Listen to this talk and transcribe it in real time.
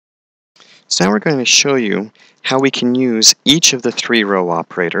So now we're going to show you how we can use each of the three row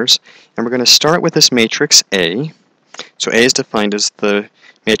operators, and we're going to start with this matrix A. So A is defined as the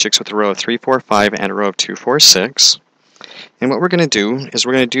matrix with a row of 3, 4, 5 and a row of 2, 4, 6. And what we're going to do is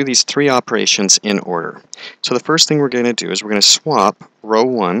we're going to do these three operations in order. So the first thing we're going to do is we're going to swap row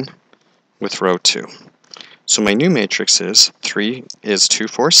 1 with row 2. So my new matrix is 2,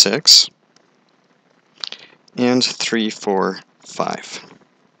 4, 6 and 3, 4, 5.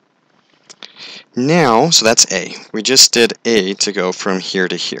 Now, so that's A. We just did A to go from here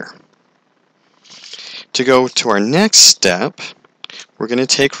to here. To go to our next step, we're going to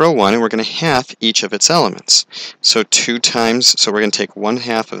take row 1 and we're going to half each of its elements. So we're going to take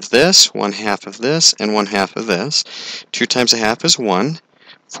 1/2 of this, 1/2 of this, and 1/2 of this. 2 times a half is 1,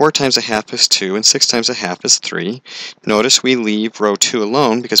 4 times a half is 2, and 6 times a half is 3. Notice we leave row 2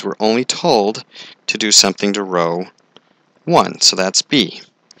 alone because we're only told to do something to row 1, so that's B.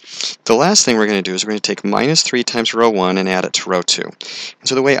 The last thing we're going to do is we're going to take -3 times row 1 and add it to row 2. And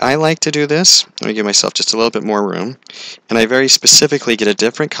so the way I like to do this, I'm going to give myself just a little bit more room, and I very specifically get a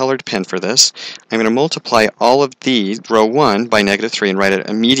different colored pen for this. I'm going to multiply all of the row 1 by -3 and write it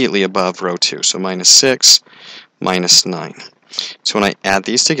immediately above row 2. So -6, -9. So when I add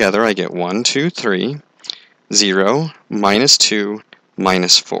these together, I get 1, 2, 3, 0, -2,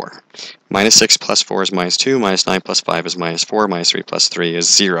 -4. -6 plus 4 is -2, -9 plus 5 is -4, -3 plus 3 is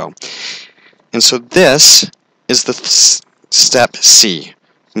 0. And so this is the step C.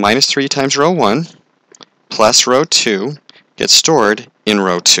 -3 times row 1 plus row 2 gets stored in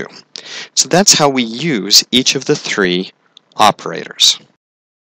row 2. So that's how we use each of the three operators.